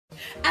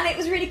and it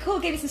was really cool,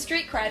 gave me some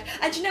street cred.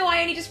 And you know,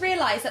 I only just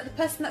realised that the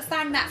person that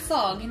sang that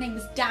song, her name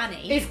was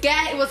Danny. It's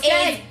gay. It was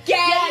gay. It's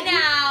gay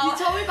now. You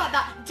told me about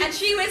that. And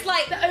she was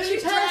like, the only she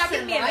was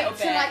dragging me a little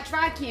bit. to like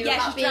drag you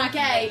about being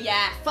gay. Me,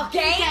 yeah.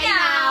 Fucking gay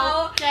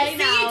now. Gay I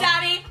see you,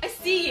 Danny. I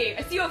see you.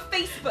 I see you on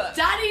Facebook.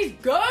 Danny's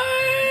gay.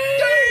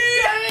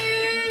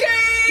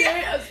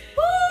 Gay as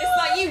fuck. It's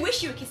like, you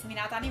wish you were kissing me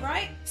now, Danny,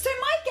 right? So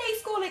my gay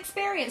school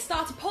experience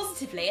started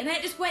positively, and then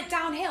it just went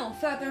downhill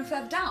further and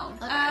further down.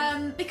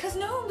 Okay. Because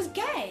no one was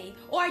gay.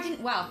 Or I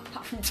didn't, well,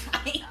 apart from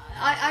Danny.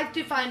 I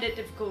do find it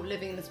difficult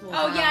living in a small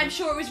town. Oh yeah, I'm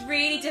sure it was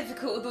really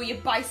difficult with all your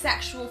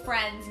bisexual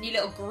friends and your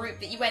little group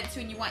that you went to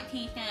and your white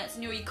t-shirts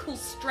and your cool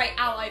straight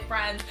ally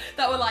friends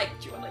that were like,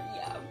 do you want to,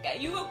 yeah, okay,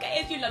 you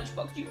okay, here's your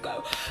lunchbox, you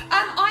go.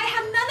 I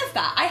had none of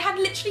that. I had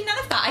literally none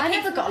of that. I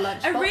never got a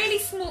lunchbox. A really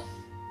small...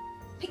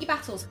 Pick your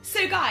battles.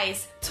 So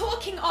guys,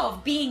 talking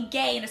of being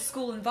gay in a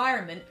school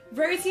environment,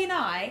 Rosie and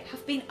I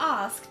have been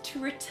asked to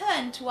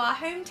return to our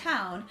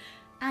hometown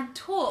and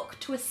talk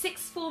to a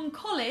sixth form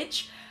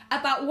college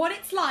about what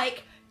it's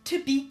like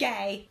to be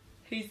gay.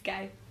 Who's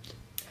gay?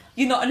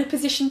 You're not in a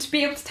position to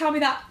be able to tell me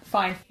that?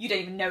 Fine. You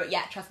don't even know it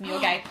yet, trust me,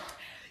 you're gay.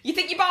 You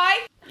think you're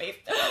bi? Leave.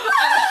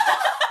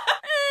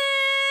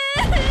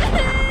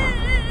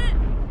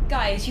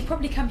 Guys, you've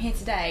probably come here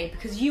today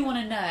because you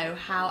want to know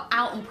how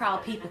out and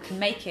proud people can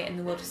make it in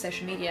the world of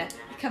social media.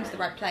 You've come to the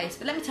right place.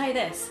 But let me tell you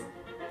this,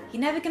 you're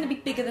never going to be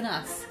bigger than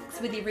us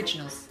because we're the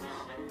originals.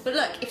 But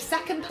look, if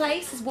second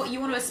place is what you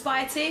want to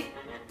aspire to,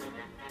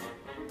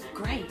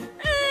 great.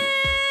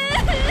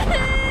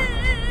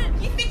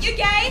 You think you're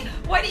gay?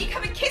 Why don't you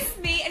come and kiss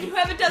me, and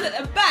whoever does it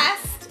the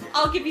best,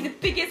 I'll give you the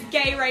biggest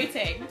gay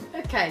rating.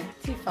 Okay,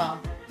 too far.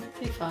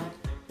 Too far.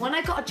 When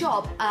I got a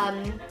job,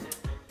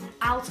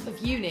 out of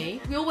uni,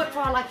 we all went for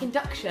our like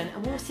induction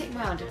and we were sitting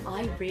around and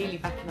I really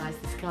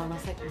recognised this girl and I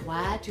was like,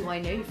 where do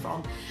I know you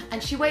from?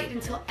 And she waited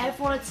until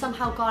everyone had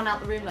somehow gone out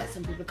the room, like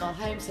some people had gone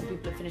home, some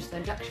people had finished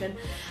their induction,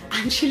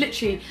 and she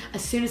literally,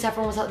 as soon as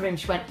everyone was out the room,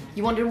 she went,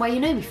 you wondering where you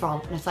know me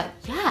from? And I was like,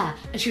 yeah.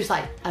 And she was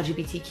like,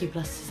 LGBTQ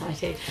plus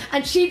society.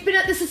 And she'd been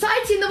at the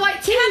society in the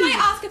white tee. Can I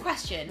ask a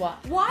question?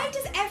 What? Why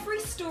does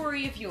every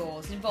story of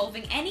yours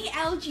involving any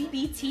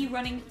LGBT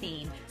running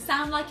theme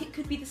sound like it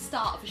could be the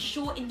start of a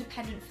short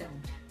independent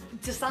film?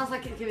 It just sounds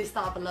like it could be the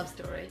start of a love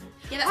story.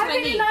 Yeah, that's what I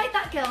really mean. liked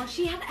that girl.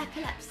 She had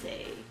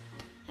epilepsy.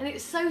 And it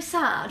was so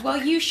sad. Well,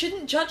 you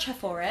shouldn't judge her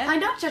for it. I'm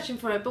not judging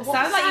for it, but what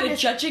sounds like you were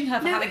is, judging her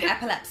for having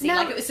epilepsy,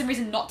 like it was some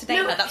reason not to date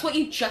her. That's what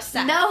you just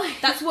said. No.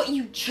 That's what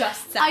you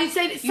just said. I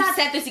said it's sad. You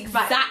said this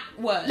exact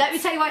word. Let me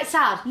tell you why it's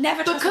sad.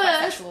 Never trust a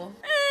bisexual.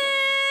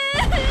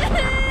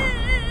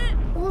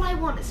 All I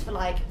want is for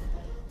like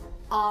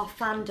our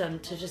fandom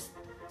to just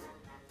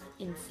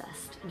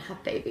incest and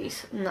have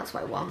babies, and that's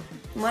what I want.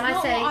 When It's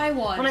not what I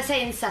want. When I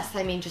say incest,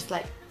 I mean just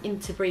like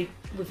interbreed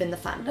within the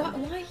fandom.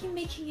 Why are you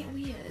making it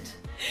weird?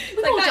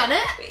 We've all done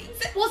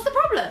it. What's the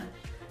problem?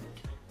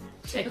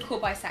 Typical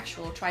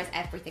bisexual tries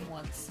everything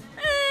once.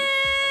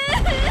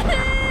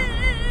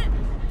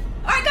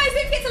 Alright guys,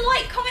 don't forget to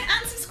like, comment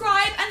and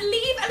subscribe and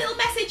leave a little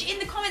message in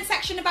the comment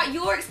section about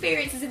your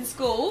experiences in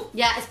school.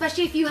 Yeah,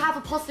 especially if you have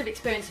a positive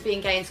experience of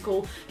being gay in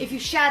school. If you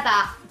share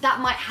that, that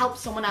might help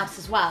someone else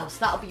as well,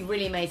 so that'll be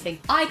really amazing.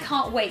 I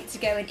can't wait to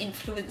go and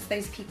influence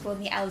those people in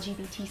the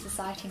LGBT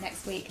society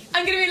next week.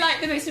 I'm going to be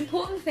like, the most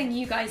important thing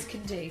you guys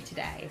can do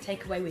today and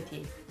take away with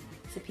you.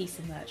 It's a piece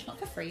of merch, not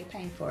for free, you're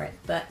paying for it,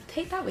 but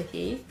take that with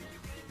you.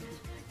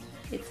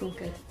 It's all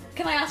good.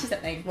 Can I ask you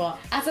something? What?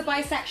 As a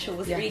bisexual,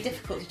 was it really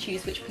difficult to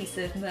choose which piece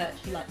of merch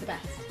you like the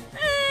best?